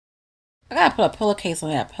I gotta put a pillowcase on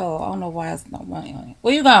that pillow. I don't know why there's no money on it.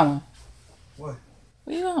 Where you going? What?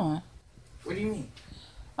 Where you going? What do you mean?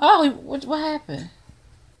 Oh, what happened?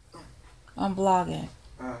 I'm vlogging.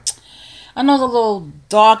 Uh, I know it's a little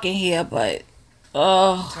dark in here, but Turn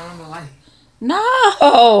on the light.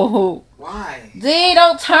 no. Why? D,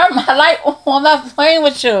 don't turn my light on. I'm not playing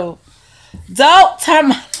with you. Don't turn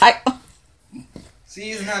my light on.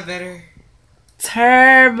 See, isn't that better?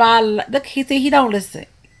 Turn my light. Look, he don't listen.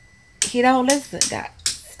 He don't listen, guys.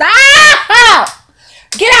 Stop!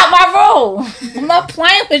 Get out my room. I'm not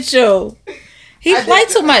playing with you. He play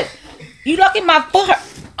too much. You look at my foot.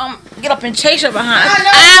 Get up and chase her behind.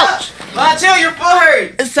 Ouch! Chill, your foot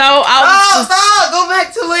hurts. So I was Stop! Go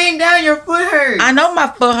back to laying down. Your foot hurts. I know my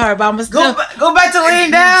foot hurt, but I'm still Go back to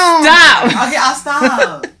laying down. Stop. Okay, I'll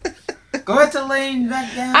stop. Go back to laying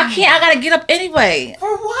back down. I can't. I gotta get up anyway.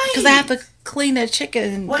 For what? Because I have to clean that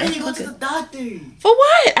chicken. Why and didn't you go cook to it. the doctor? For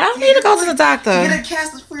what? I don't need to go to the doctor. Get a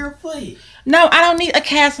cast for your foot. No, I don't need a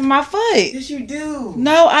cast for my foot. Yes, you do.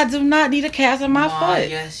 No, I do not need a cast on my foot.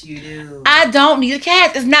 Yes, you do. I don't need a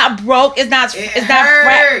cast. It's not broke. It's not. It It's not.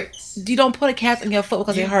 hurts. You don't put a cast on your foot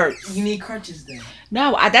because it hurts. You need crutches then.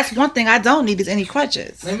 No, that's one thing I don't need is any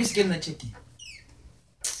crutches. Let me skin the chicken.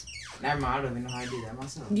 Never mind. I don't even know how I do that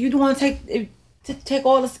myself. You don't want to take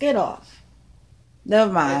all the skin off.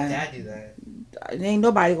 Never mind. Let Dad do that. Ain't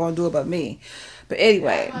nobody gonna do it but me. But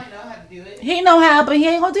anyway, I might know how to do it. he know how, but he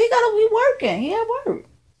ain't gonna do. He gotta be working. He at work.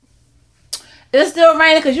 It's still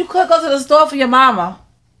raining because you could go to the store for your mama.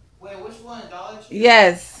 Wait, which one? Dollar Tree?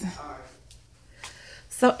 Yes. Alright.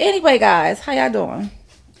 So anyway, guys, how y'all doing?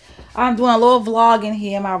 I'm doing a little vlog in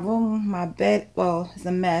here. My room, my bed, well, it's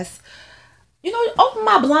a mess. You know, open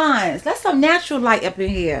my blinds. Let some natural light up in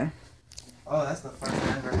here. Oh, that's the first time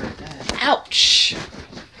I've ever heard that. Ouch.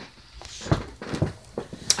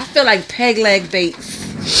 I feel like Peg Leg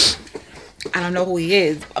Bates. I don't know who he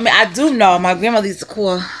is. I mean, I do know. My grandmother used to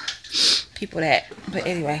call people that. But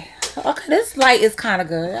anyway. Okay, this light is kind of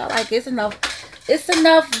good. I like it. It's enough. It's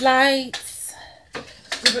enough lights.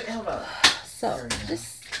 Hold on. So,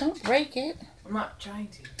 just don't break it. I'm not trying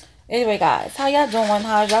to. Anyway, guys. How y'all doing?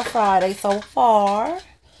 How's y'all Friday so far?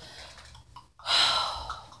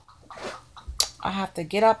 I have to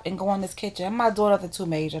get up and go in this kitchen. I'm not doing nothing too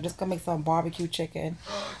major. I'm just gonna make some barbecue chicken.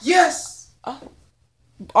 Yes!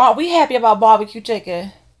 Oh, we happy about barbecue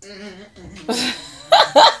chicken.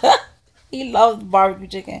 He loves barbecue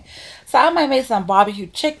chicken. So I might make some barbecue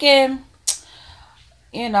chicken.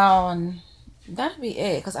 You know, and that'll be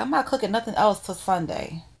it. Because I'm not cooking nothing else till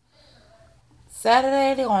Sunday.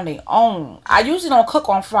 Saturday, they're on their own. I usually don't cook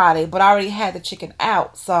on Friday, but I already had the chicken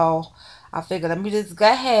out. So I figured let me just go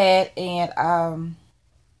ahead and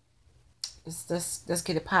let's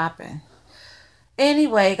get it popping.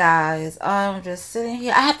 Anyway, guys, I'm just sitting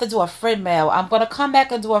here. I have to do a friend mail. I'm gonna come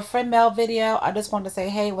back and do a friend mail video. I just wanted to say,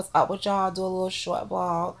 hey, what's up with y'all? Do a little short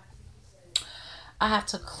vlog. I have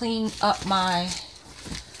to clean up my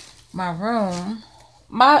room.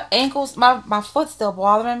 My ankles, my foot's still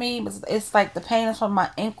bothering me. It's like the pain is from my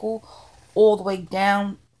ankle all the way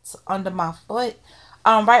down to under my foot.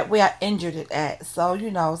 Right where I injured it at. So, you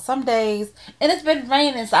know, some days, and it's been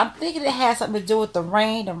raining, so I'm thinking it has something to do with the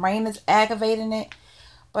rain. The rain is aggravating it.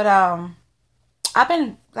 But, I've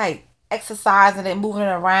been, like, exercising it, moving it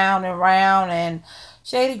around and around, and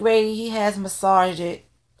Shady Grady, he has massaged it,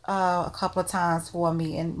 a couple of times for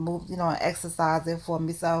me, and moved, you know, and exercised it for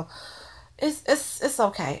me, so it's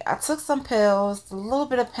okay. I took some pills, a little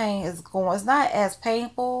bit of pain is going, it's not as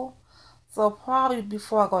painful. So probably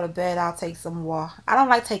before I go to bed, I'll take some more. I don't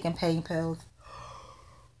like taking pain pills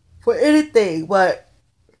for anything, but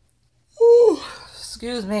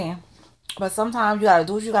excuse me. But sometimes you gotta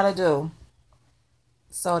do what you gotta do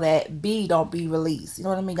so that B don't be released. You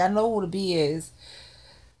know what I mean? I know who the B is.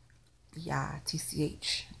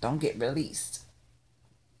 B-I-T-C-H. Don't get released.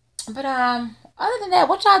 But other than that,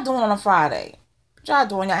 what y'all doing on a Friday? What y'all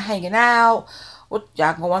doing? Y'all hanging out? What,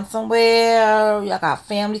 y'all going somewhere? Y'all got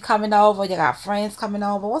family coming over? Y'all got friends coming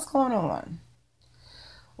over? What's going on?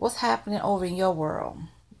 What's happening over in your world?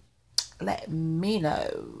 Let me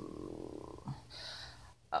know.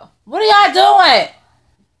 What are y'all doing?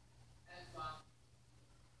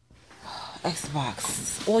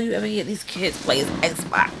 Xbox. All you ever hear these kids play is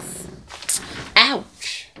Xbox.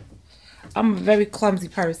 Ouch. I'm a very clumsy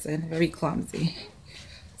person. Very clumsy.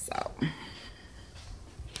 So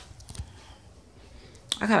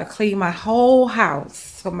I gotta clean my whole house.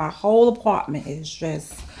 So my whole apartment is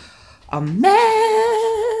just a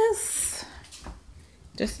mess.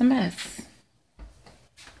 Just a mess.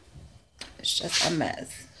 It's just a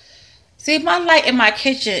mess. See, my light in my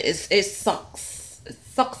kitchen it sucks. It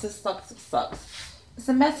sucks. It sucks. It sucks. It's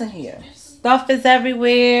a mess in here. Stuff is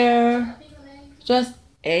everywhere. Just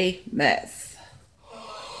a mess.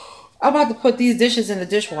 I'm about to put these dishes in the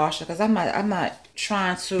dishwasher because I'm not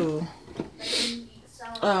trying to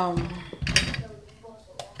I'm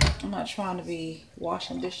not trying to be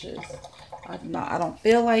washing dishes. I don't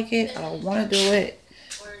feel like it. I don't want to do it.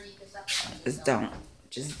 Just don't.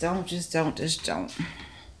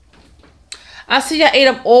 I see y'all ate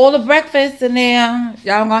up all the breakfast in there.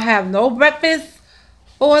 Y'all gonna have no breakfast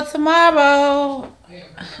for tomorrow.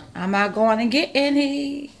 I'm not going to get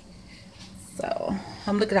any. So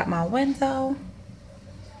I'm looking out my window.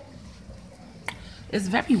 It's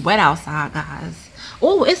very wet outside, guys.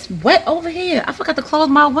 Oh, it's wet over here. I forgot to close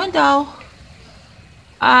my window.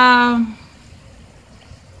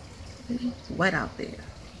 It's wet out there.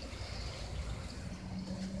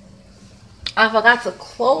 I forgot to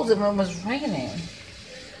close it when it was raining.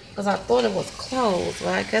 Because I thought it was closed, but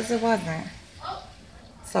I guess it wasn't.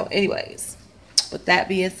 So anyways, with that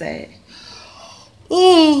being said.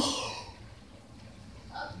 Ooh.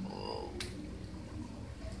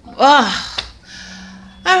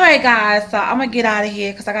 Alright guys, so I'm gonna get out of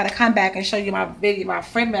here because I gotta come back and show you my video, my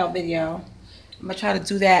friend mail video. I'm gonna try to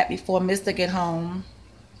do that before Mr. get home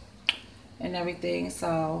and everything.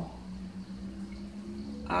 So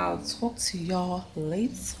I'll talk to y'all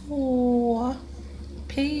later.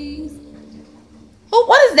 Peace. Oh,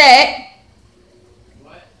 what is that?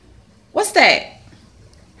 What? What's that?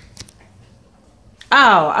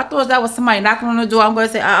 Oh, I thought that was somebody knocking on the door. I'm gonna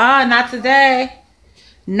say, not today.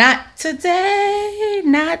 Not today,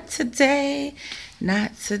 not today,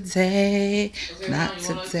 not today, not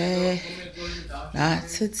today, not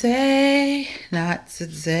today, not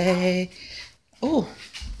today. Oh,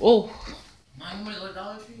 oh.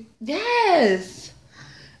 Yes.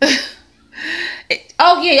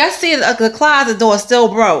 Oh yeah, I see the closet door still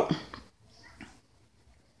broke.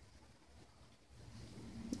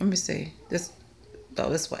 Let me see. This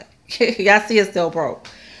way. Y'all see it still broke.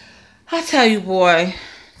 I tell you, boy.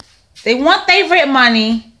 They want their rent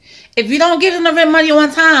money. If you don't give them the rent money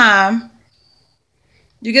on time,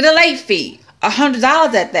 you get a late fee. $100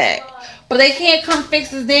 at that. But they can't come fix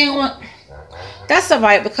this thing. That's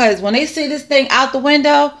alright, because when they see this thing out the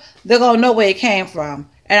window, they're going to know where it came from.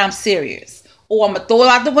 And I'm serious. Or I'm going to throw it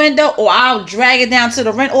out the window, or I'll drag it down to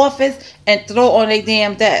the rent office and throw it on their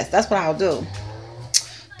damn desk. That's what I'll do.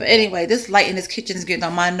 But anyway, this light in this kitchen is getting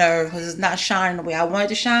on my nerve because it's not shining the way I want it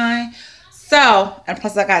to shine. So, and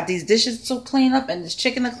plus I got these dishes to clean up and this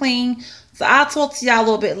chicken to clean. So I'll talk to y'all a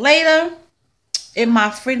little bit later in my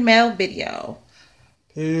friend mail video.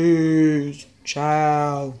 Peace.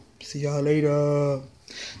 Ciao. See y'all later.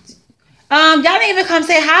 Y'all didn't even come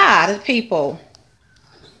say hi to people.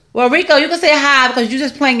 Well, Rico, you can say hi because you're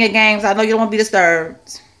just playing your games. I know you don't want to be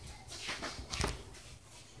disturbed.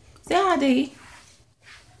 Say hi, D.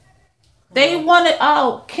 They wanted,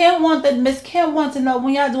 Miss Kim wanted to know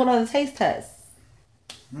when y'all doing all the taste tests.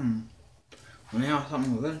 When they have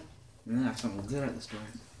something good, when they have something good at the store.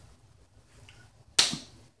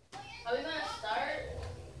 Are we gonna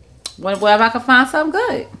start? Wherever I can find something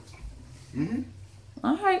good.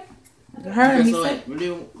 All right. You heard me say. We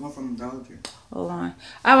do one from Dollar Tree. Hold on.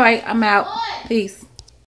 All right, I'm out. Peace.